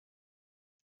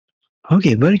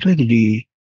Oke, balik lagi di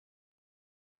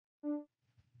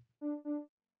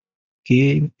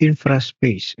game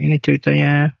InfraSpace. Ini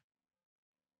ceritanya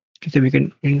kita bikin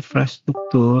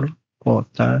infrastruktur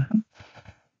kota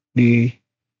di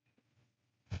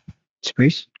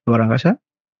space, luar angkasa,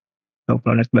 atau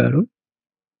planet baru.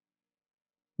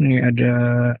 Ini ada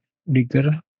digger,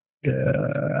 ada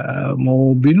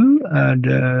mobil,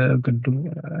 ada gedung,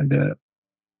 ada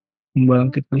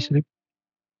pembangkit listrik.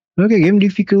 Oke, game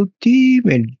difficulty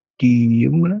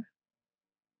medium lah.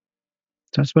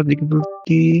 Transport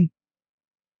difficulty.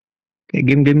 Kayak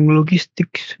game-game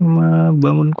logistik sama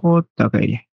bangun kota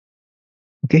kayaknya.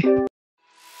 Oke.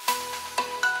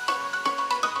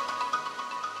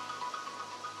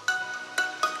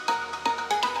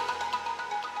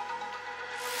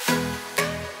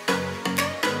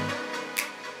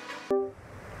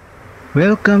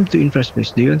 Welcome to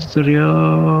InfraSpace. The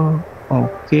tutorial.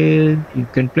 Okay, you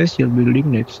can place your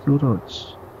building next to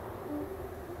roads.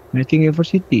 Making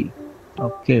University.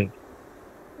 Okay.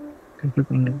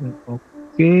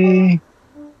 Okay.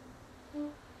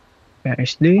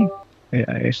 ASD.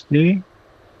 ASD.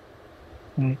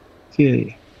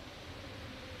 Okay.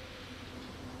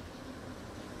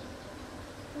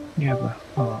 Ini apa?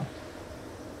 Oh.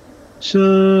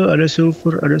 Ada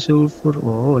sulfur.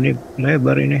 Oh, ini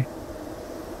lebar ini.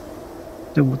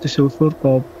 Kita butuh sulfur,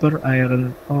 copper,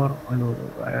 iron ore. Aduh,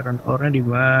 iron ore-nya di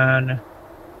mana?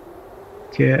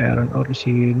 Oke, iron ore di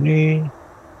sini.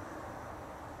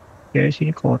 Ya,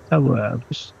 sini kota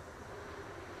bagus.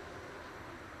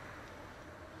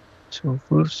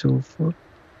 Sulfur,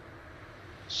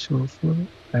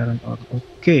 iron ore.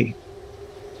 Oke.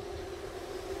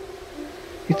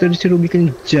 Kita disuruh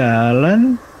bikin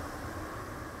jalan.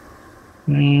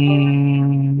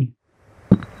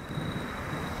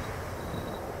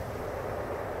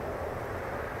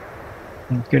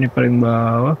 Mungkin ini paling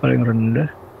bawah, paling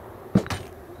rendah.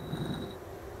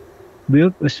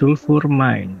 Build a sulfur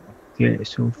mine. Oke,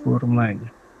 sulfur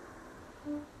mine.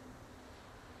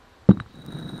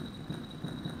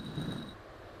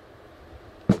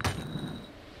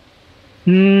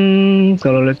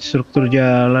 Kalau lihat struktur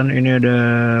jalan ini ada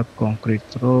concrete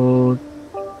road,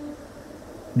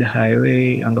 ada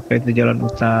highway, anggap itu jalan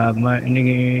utama.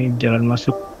 Ini jalan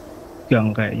masuk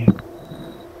gang kayaknya.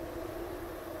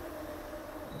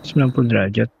 90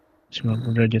 derajat.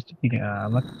 90 derajat ini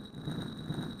amat.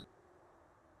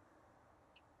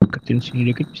 Deketin sini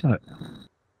dikit bisa nggak?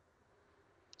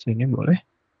 Sini boleh.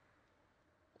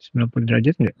 90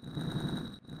 derajat nggak?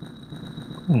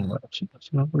 Enggak sih,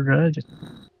 90 derajat.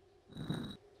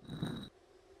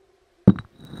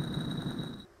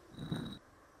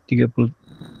 35,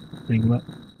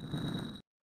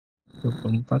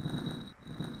 24.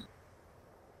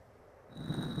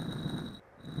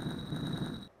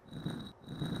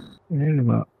 Ini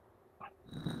 5.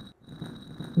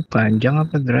 Ini panjang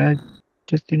apa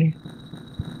derajat ini?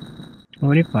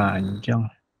 Oh, ini panjang.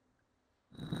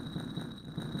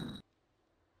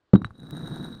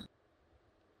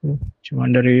 Cuma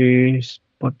dari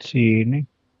spot sini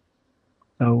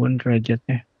ketahuan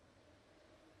derajatnya.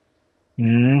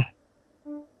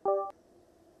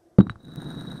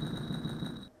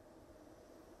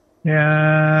 Ya,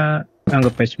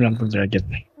 anggap aja 90 derajat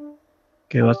nih.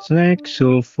 Oke, what's next?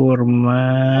 Sulfur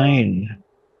mine.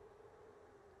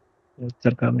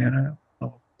 Filter kamera.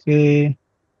 Oke.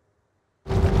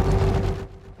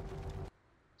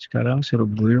 Sekarang suruh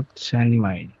build sand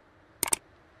mine.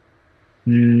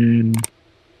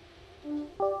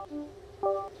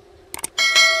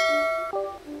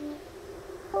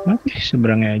 Oke,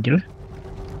 seberangnya aja lah.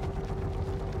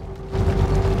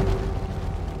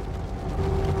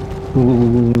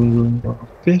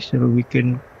 Oke, suruh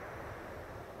bikin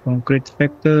concrete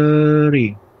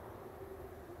factory.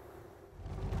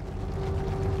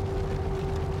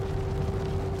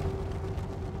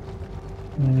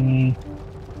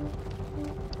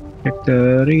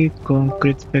 Factory,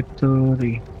 concrete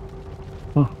factory.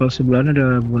 Oh, kalau sebelahnya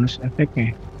ada bonus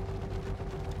efeknya.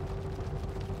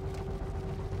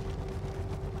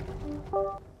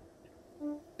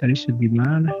 Tadi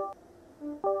segimana?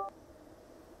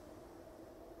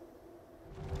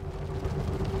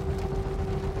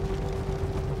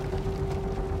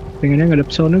 Pengennya ngadep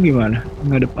sono gimana?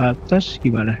 Ngadep atas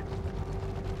gimana?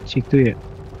 Situ ya?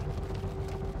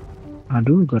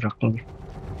 Aduh, gerak lagi.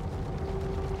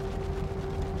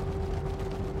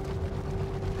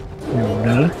 Ya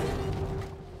udahlah.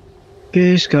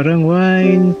 Oke, sekarang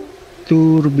wind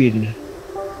turbine.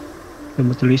 Kita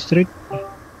butuh listrik.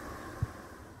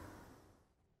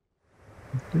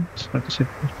 Itu 100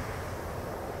 sepi.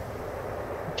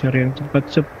 Cari yang tempat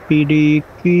sepi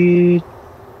dikit.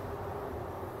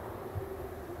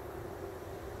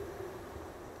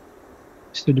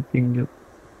 mesti di pinggir,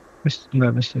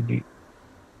 nggak mesti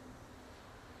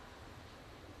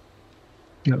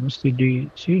nggak mesti di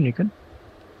sini kan.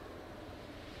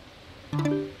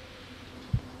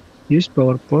 Use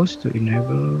power poles to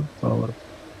enable power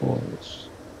poles.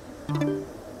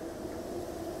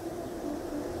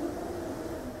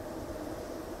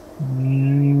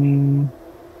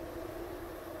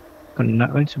 Kena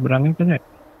kan seberangnya kan ya.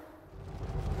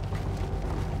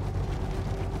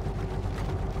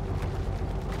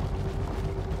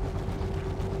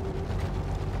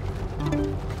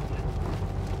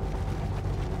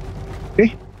 Oke.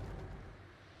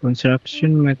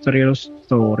 Construction material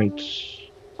storage.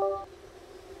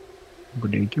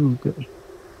 Gede juga.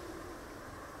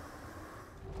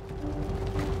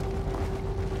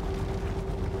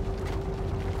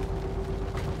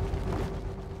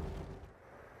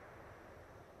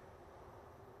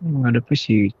 Menghadapi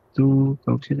situ,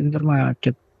 kalau situ ntar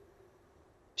macet.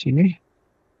 Sini,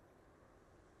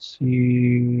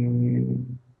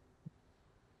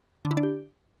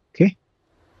 oke.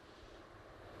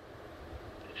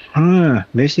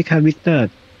 Basic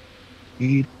habitat.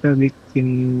 Kita bikin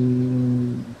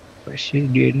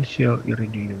presidential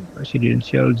iridium,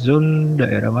 presidential zone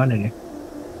daerah mana nih?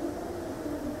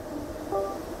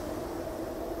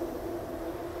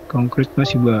 Konkret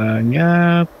masih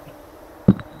banyak.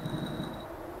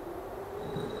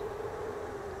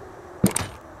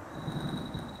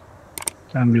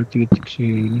 Ambil titik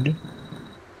sini deh.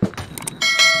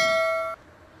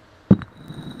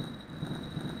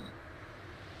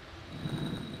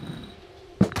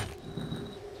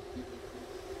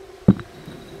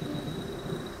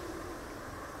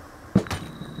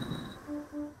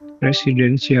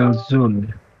 Residential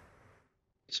zone.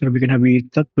 Suruh bikin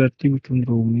habitat berarti bikin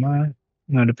rumah.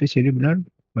 Ngadepi sini benar?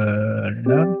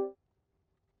 Benar.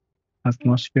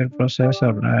 Atmosfer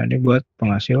processor. Nah, ini buat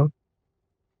penghasil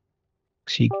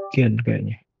oksigen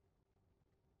kayaknya.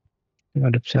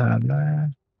 Ngadep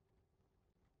sana.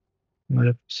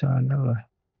 Ngadep sana lah.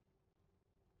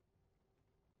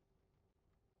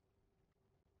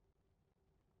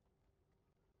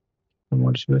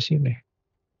 Mau di sebelah sini.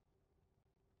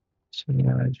 Sini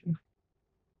aja.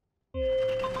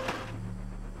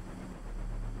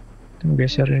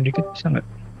 Geserin dikit bisa nggak?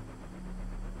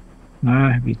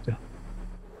 Nah, gitu.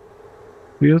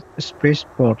 Build a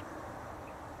spaceport.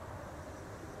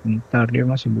 Ntar dia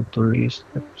masih butuh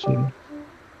listrik sini.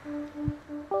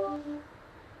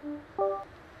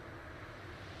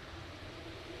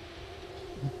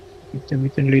 Kita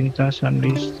bikin lintasan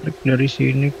listrik dari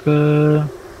sini ke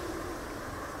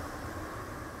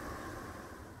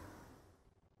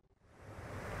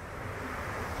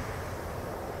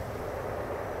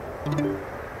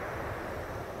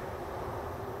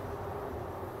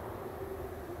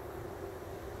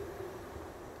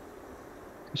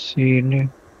sini.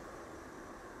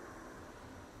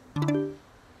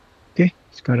 Oke,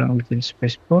 sekarang bikin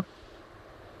spaceport.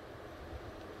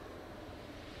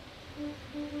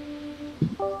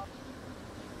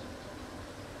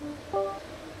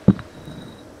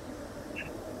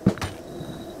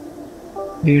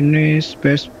 Ini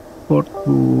spaceport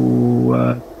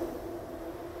buat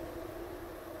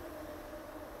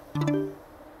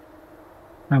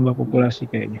nambah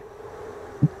populasi kayaknya.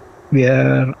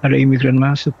 Biar ada imigran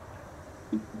masuk.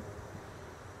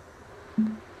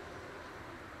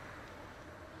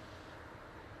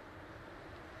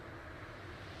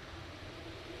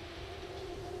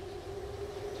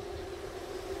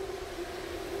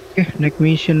 Oke, next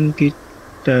mission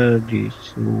kita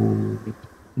disuruh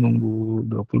nunggu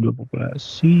 22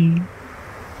 populasi.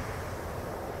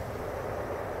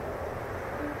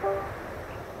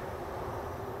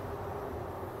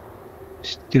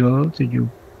 Still 7.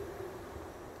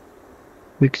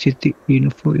 Quick City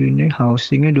Info ini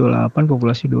housingnya 28,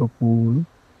 populasi 20.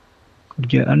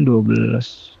 Kerjaan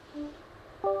 12.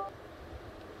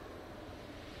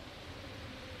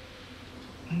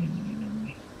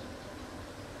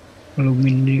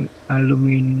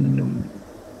 Aluminium.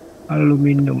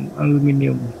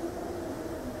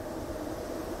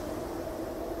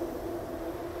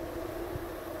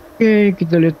 Oke,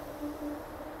 kita lihat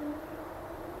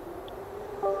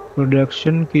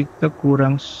production kita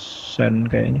kurang sen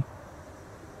kayaknya.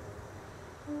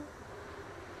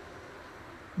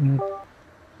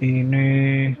 Ini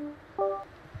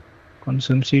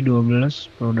konsumsi 12,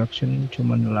 production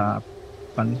cuma 8.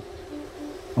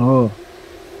 Oh,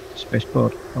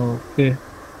 spaceport. Oke.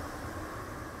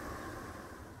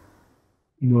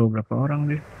 Berapa orang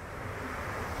deh?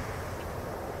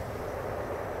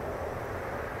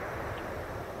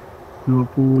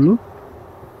 20.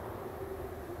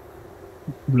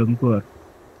 Belum keluar.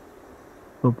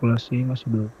 Populasi masih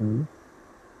 20.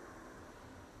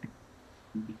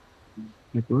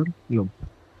 Gitu belum.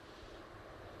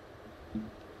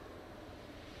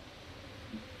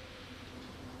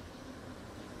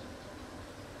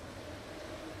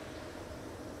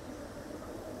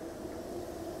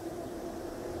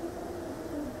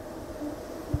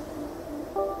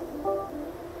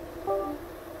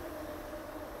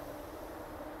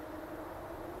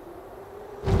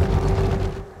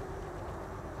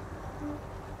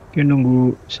 Oke,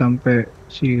 nunggu sampai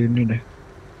sini deh.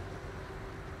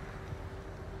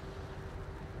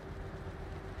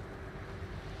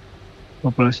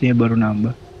 Populasinya baru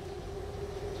nambah.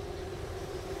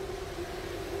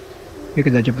 Oke,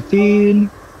 kita cepetin.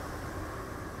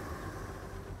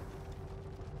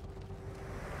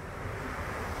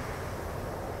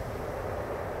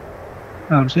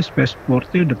 Harusnya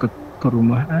spaceportnya deket ke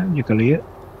rumah aja kali ya.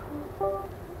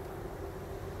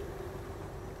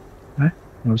 Hah?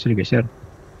 Nggak usah digeser.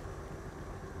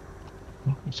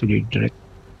 Oh, bisa di drag.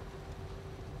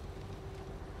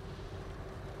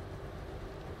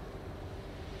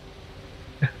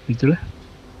 Itulah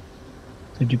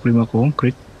 75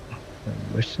 konkrit.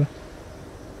 Bagus lah.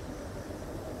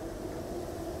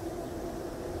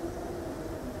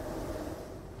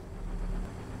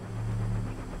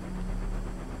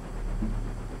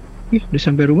 Ih, udah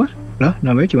sampai rumah. Lah,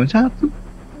 namanya cuma satu.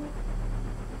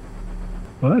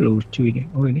 Wah, lucu ini.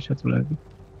 Oh, ini satu lagi.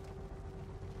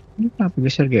 Ini kenapa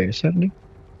geser-geser nih?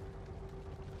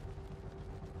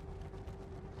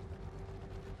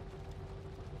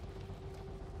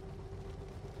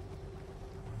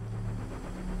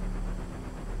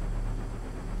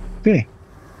 Oke,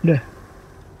 udah.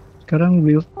 Sekarang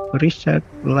build reset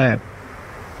lab.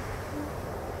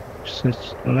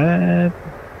 Research lab.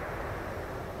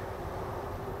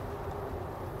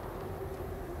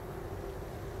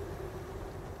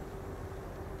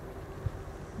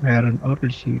 Iron ore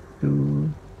di situ.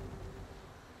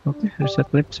 Oke, reset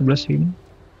lab sebelah sini.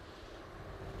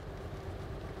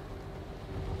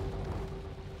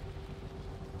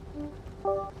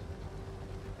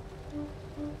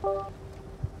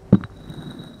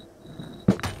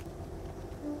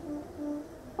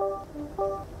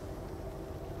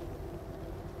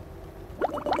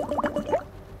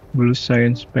 Blue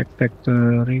Science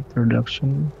Factory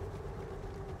Production.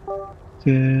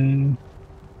 Oke.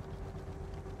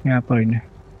 Ini apa ini?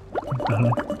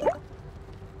 Entahlah.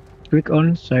 Click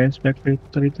on Science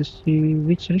Factory to see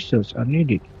which resources are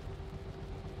needed.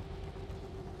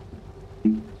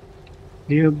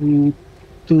 Dia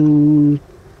butuh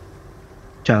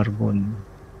carbon,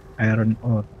 iron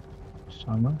ore,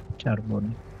 sama carbon.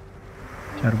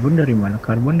 Carbon dari mana?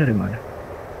 Karbon dari mana?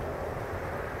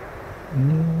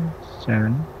 Ini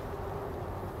sand,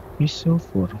 ini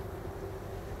sulfur.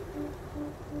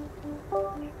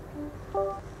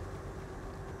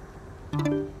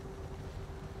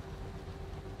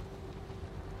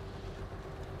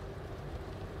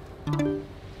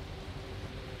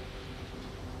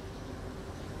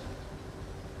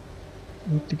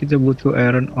 Nanti kita butuh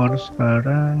iron ore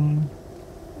sekarang.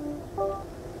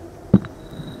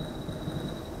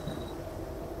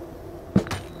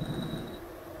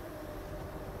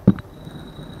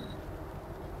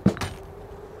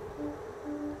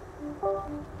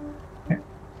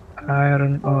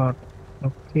 Iron ore.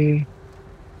 Oke.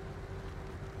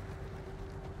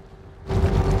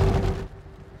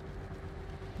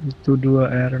 Itu 2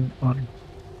 iron ore.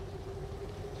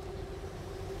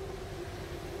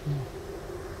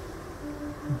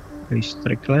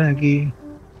 Listrik lagi.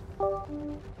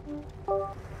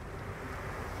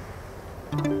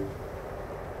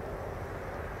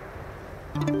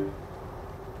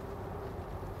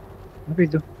 Apa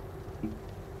itu?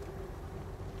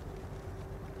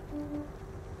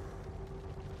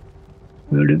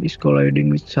 Building is colliding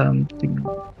with something.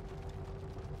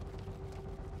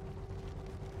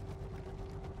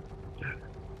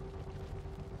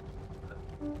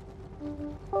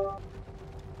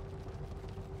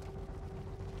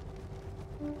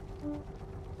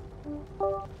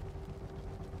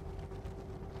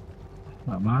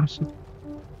 Nggak masuk.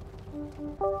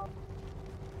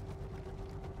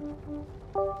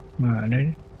 Mana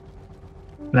ini?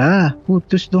 Lah,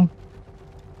 putus dong.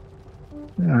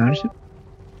 Nah, harus.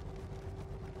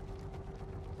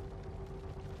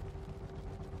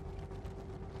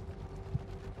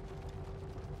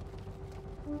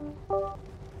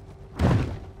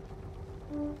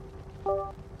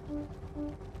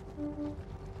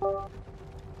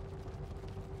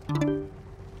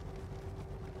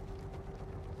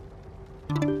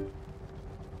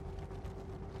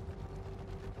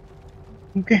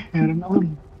 Oke, iron ore.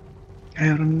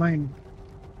 Iron mine.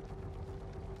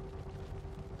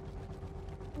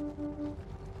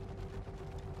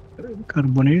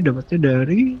 Karbon ini dapatnya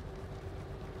dari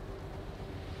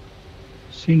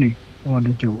sini.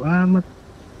 Waduh, jauh amat.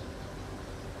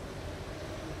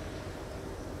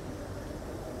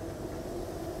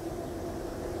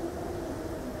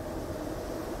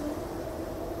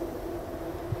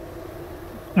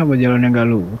 Kenapa jalannya nggak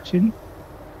lurus sini?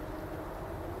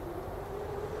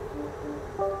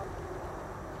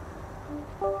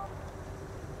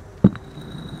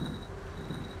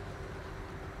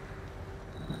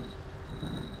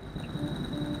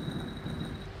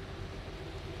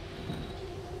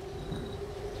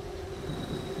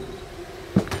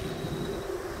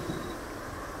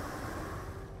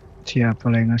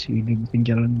 Siapa lah yang ngasih ini bikin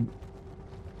jalan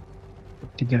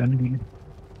pertigaan gini?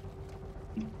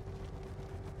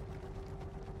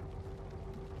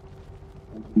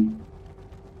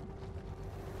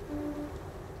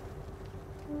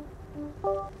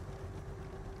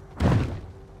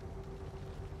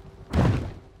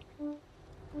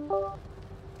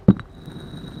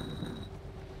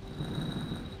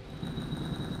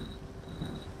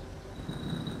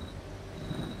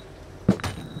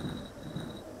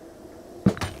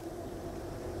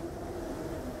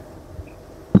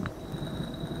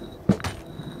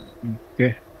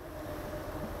 Oke,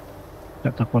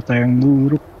 tata kota yang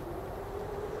buruk.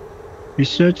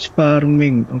 Research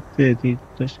farming. Oke,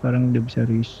 kita sekarang udah bisa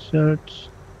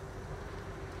research.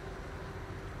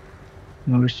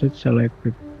 Research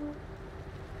selected.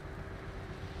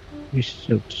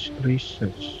 Research.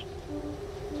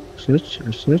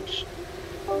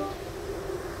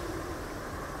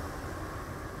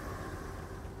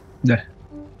 Dah,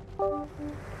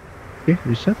 oke,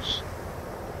 research.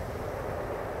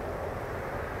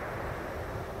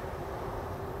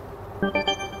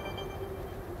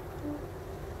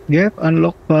 Gap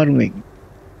unlock farming.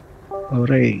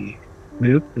 Hooray.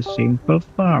 Build a simple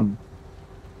farm.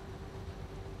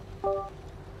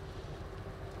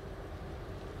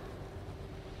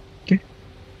 Oke,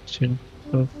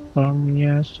 simple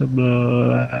farmnya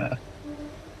sebelah.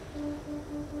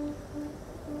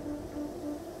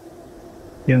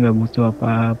 Dia nggak butuh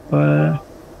apa-apa.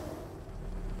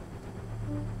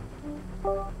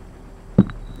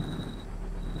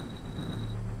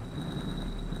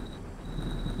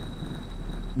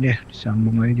 Ya,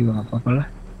 disambung aja juga nggak apa-apa lah.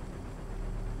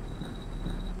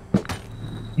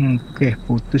 Oke,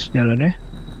 putus jalannya.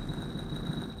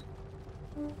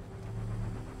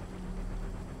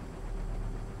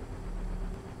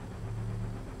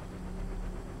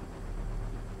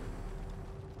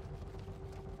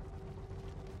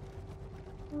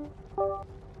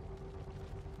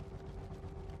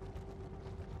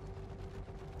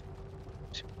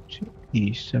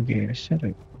 Bisa geser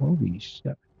ya? Oh,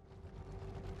 bisa.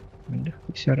 Udah,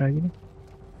 geser aja nih.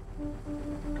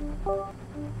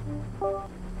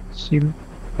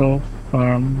 Simple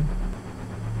farm.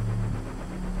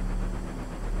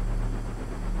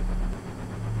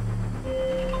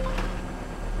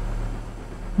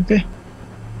 Oke.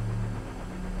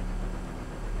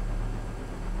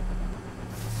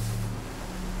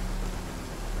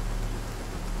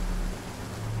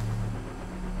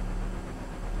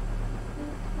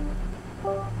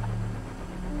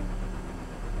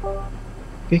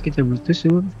 Oke, kita butuh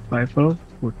survival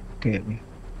food kayaknya.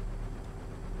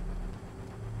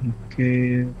 Oke,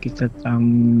 kita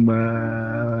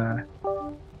tambah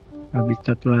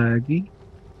habitat lagi.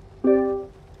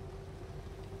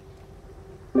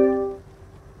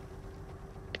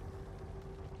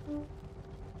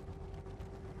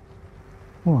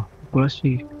 Wah,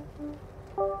 populasi.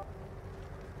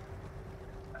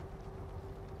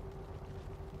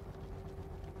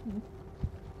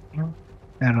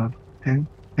 Error. Hang.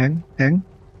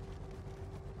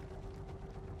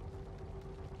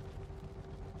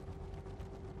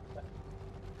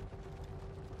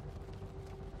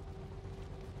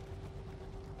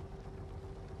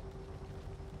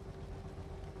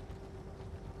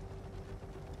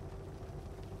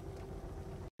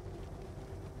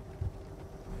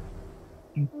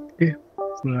 Oke,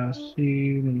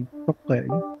 populasi mentok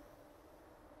kayaknya.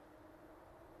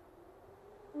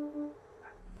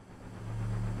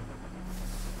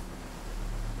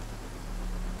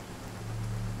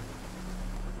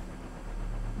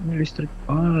 Ini listrik.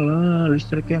 Alah,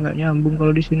 listriknya nggak nyambung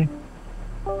kalau di sini.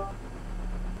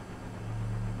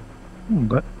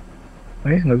 Enggak.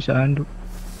 Nggak bisa undo.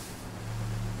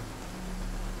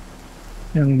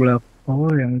 Yang belakang.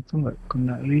 Oh, yang itu nggak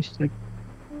kena listrik.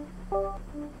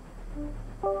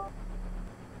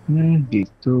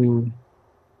 Gitu.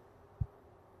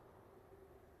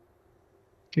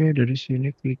 Oke, dari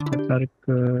sini kita tarik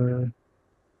ke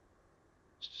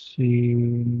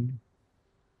sini.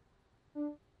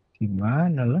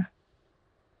 Gimana lah?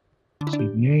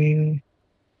 Sini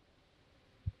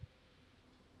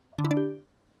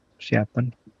siapa?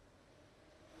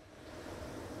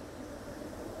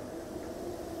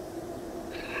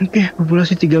 Oke,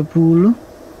 populasi 30.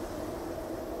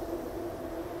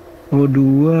 O2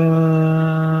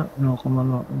 0,06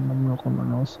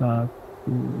 0,01.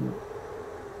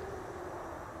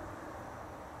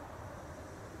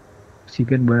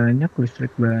 Oksigen banyak,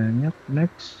 listrik banyak.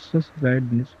 Next,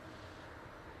 guidance.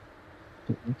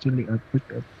 Actually, output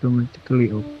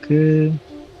automatically okay.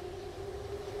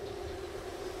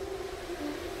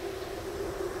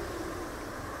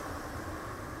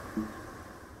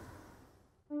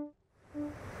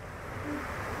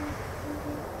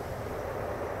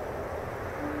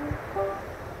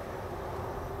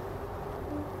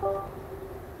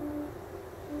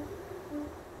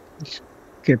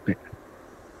 Skip ya.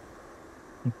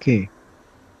 Oke.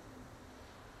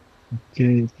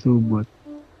 Oke, itu buat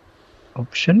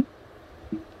option.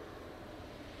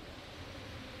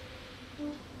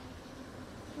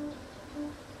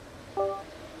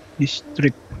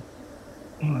 District.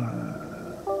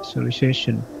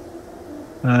 Visualization.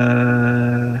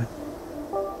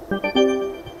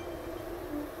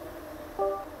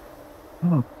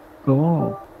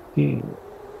 Oke.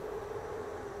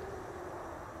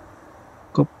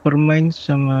 Copper mine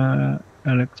sama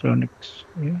electronics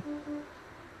ya.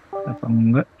 Apa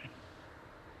enggak?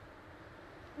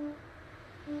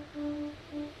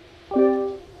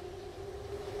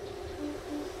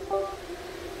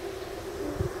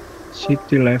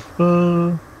 City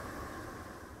level.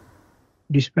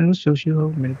 This panel shows you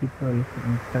how many people live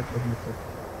in that area.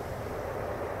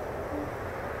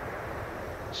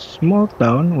 Small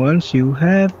town, once you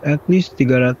have at least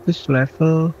 300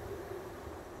 level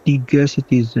 3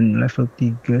 citizen, level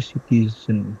 3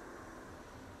 citizen.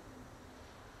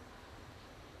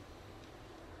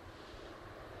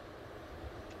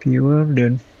 Fewer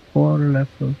than 4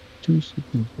 level 2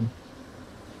 citizen.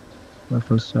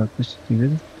 Level 1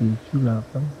 citizen 7,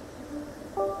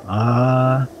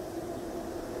 8.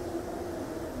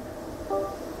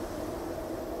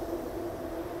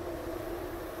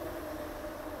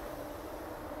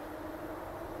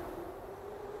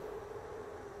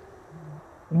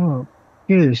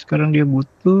 Oke, sekarang dia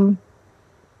butuh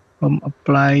home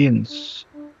appliance.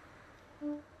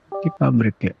 Di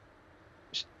pabrik ya.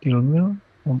 Steel mill,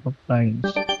 home appliance.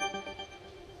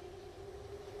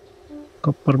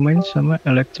 Copper mine sama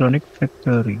electronic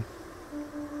factory.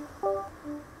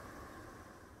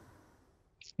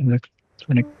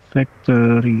 Electronic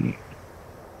factory.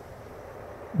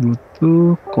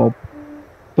 Butuh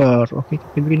copper. Oke,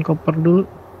 kita bikin copper dulu.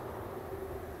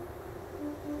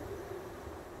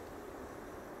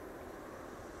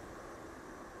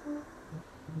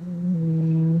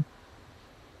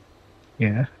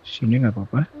 Ya, sini nggak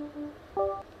apa-apa.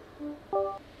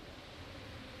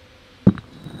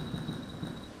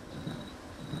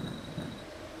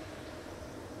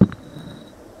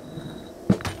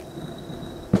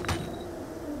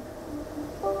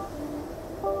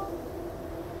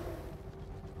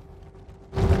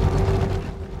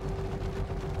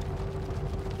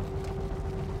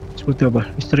 Seperti apa?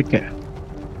 Listrik ya?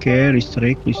 Oke,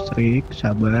 listrik,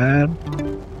 sabar.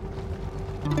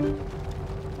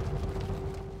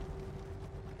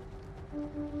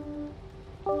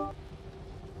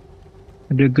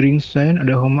 Ada green sign,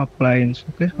 ada home appliance.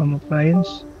 Oke, home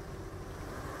appliance.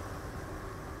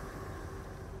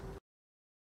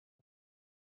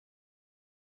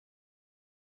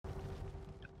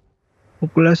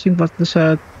 Populasi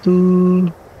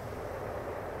 41,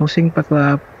 housing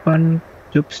 48,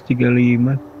 jobs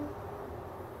 35.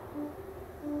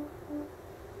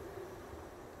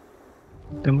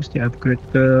 Kita mesti upgrade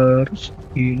terus.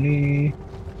 Ini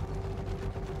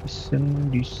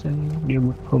desain dia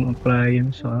buat home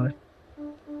appliance soalnya.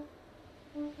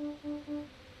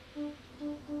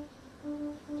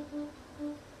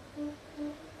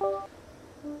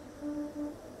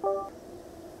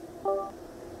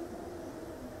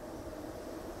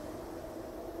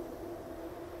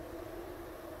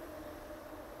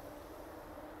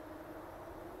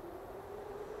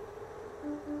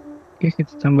 Oke,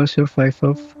 kita tambah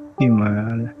survival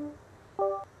gimana?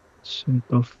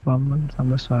 Simple farm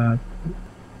tambah 1.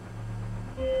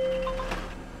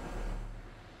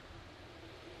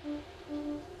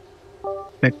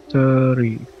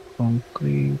 Factory,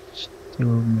 concrete,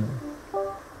 steel mill.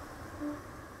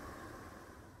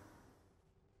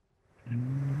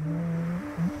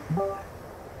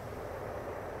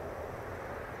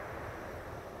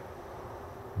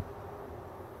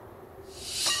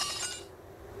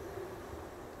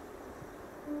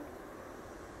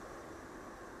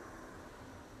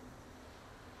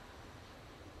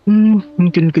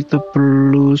 Mungkin kita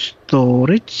perlu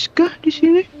storage kah di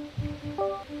sini?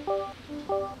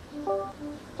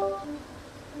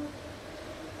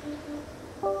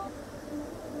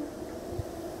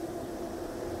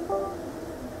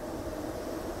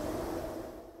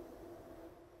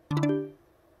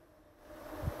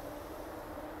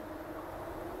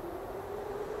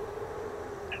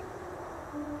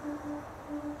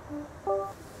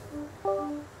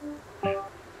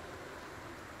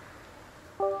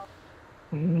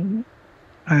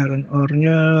 Iron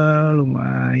ore-nya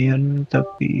lumayan,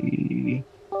 tapi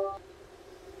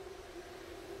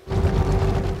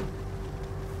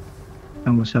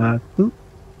tambah satu.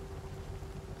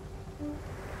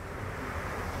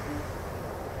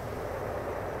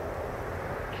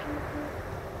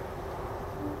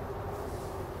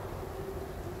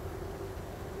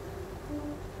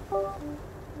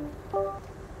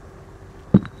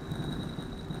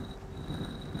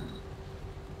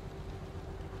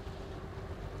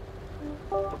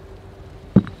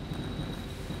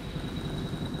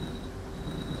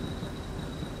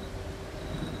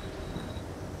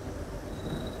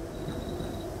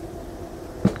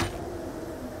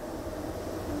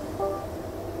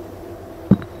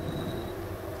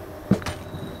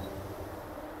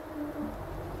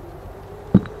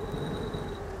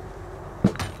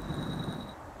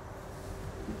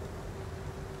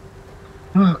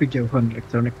 Kejauhan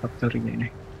elektronik factory-nya ini.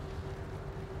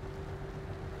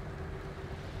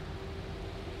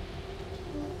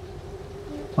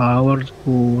 Power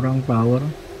kurang power.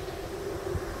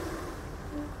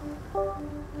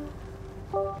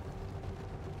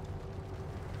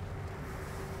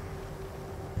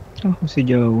 Masih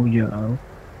jauh-jauh.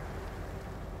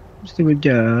 Mesti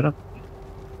berjarak.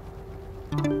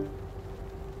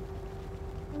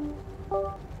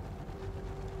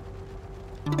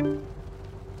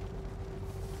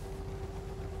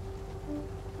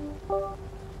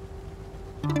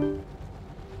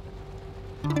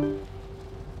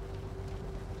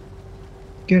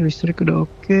 Oke, listrik udah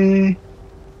oke.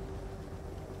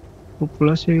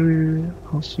 Populasi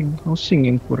housing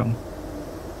yang kurang.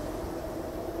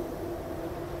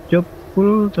 Job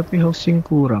full tapi housing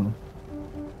kurang.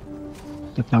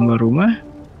 Kita tambah rumah.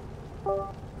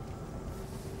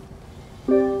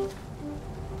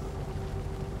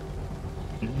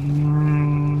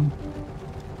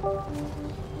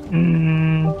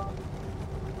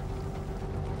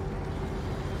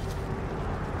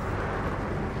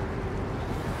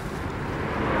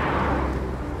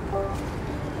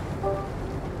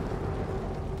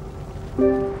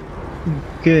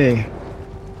 Oke.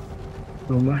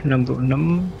 Rumah 66.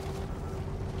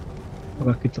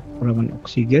 Apakah kita kekurangan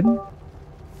oksigen?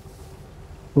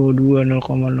 O2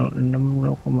 0,06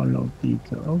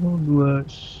 0,03. Oh, 2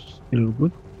 still good.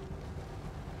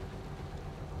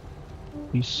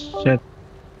 Reset.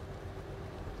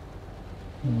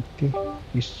 Oke,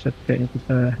 reset kayaknya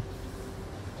kita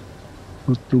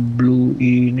butuh blue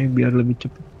ini biar lebih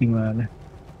cepat gimana?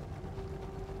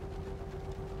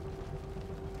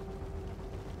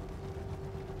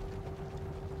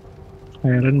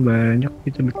 Iron banyak,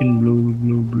 kita bikin blue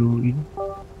ini.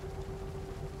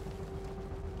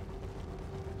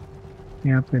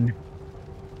 Ini apa nih?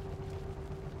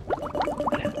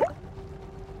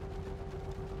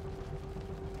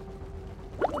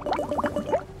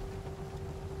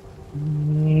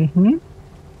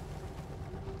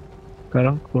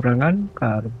 Sekarang kekurangan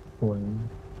karbon.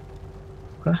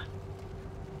 Kah?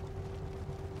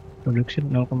 Produksi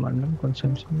 0,6,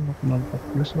 konsumsi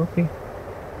 0,14. Oke.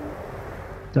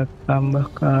 Kita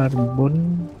tambah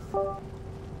karbon.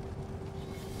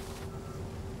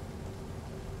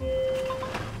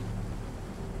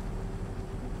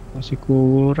 Masih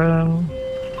kurang.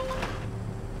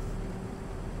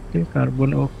 Oke,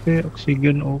 karbon oke,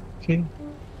 oksigen oke.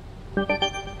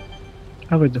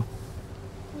 Apa itu?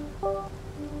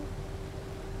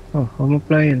 Oh, home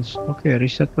appliance. Oke,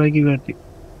 riset lagi berarti.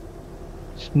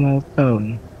 Small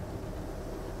town.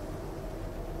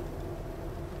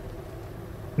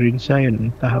 Green science,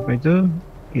 entah apa itu.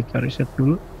 Kita riset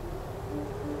dulu.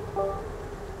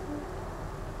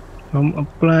 Home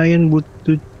appliance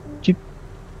butuh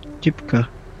chip kah?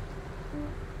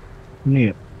 Ini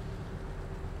ya.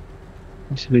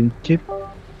 Selain chip,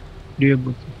 dia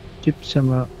butuh chip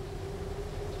sama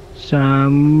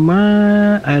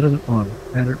iron ore.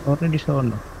 Iron ore-nya di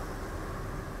sana.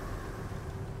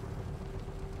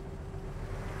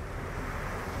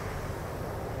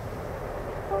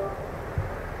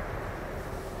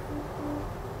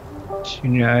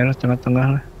 Sini air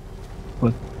tengah-tengah lah.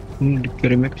 Buat ini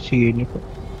dikirimnya ke sini kok.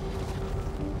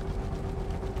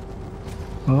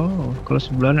 Oh, kalau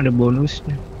sebelah ada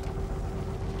bonusnya.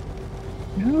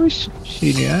 Ya wis,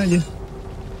 sini aja.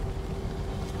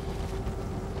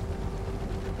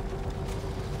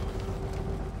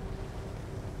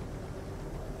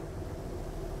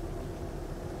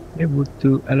 Dia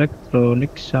butuh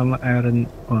elektronik sama iron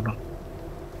ore.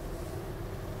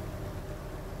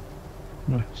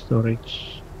 Nah,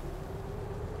 storage.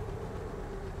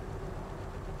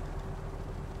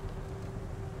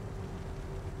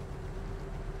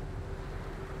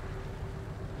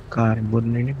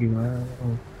 Karbon ini gimana?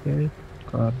 Oke,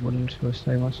 karbon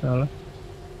selesai masalah.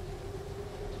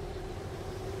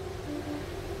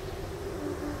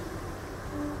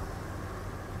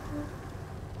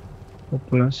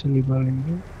 Populasi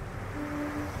 55.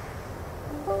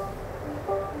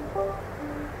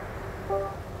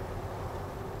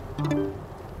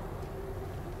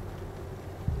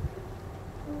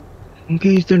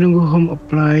 Oke, kita nunggu home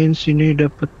appliance ini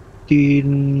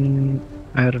dapetin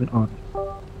iron ore.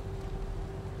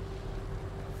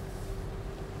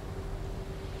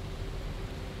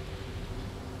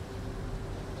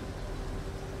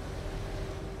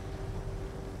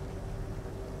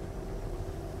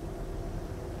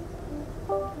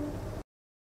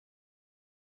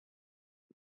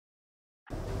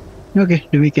 Oke,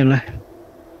 demikianlah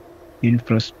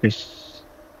InfraSpace.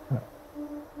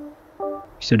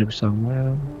 Episode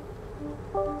bersama.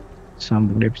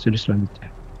 Sambung di episode selanjutnya.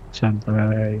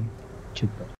 Sampai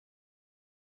jumpa.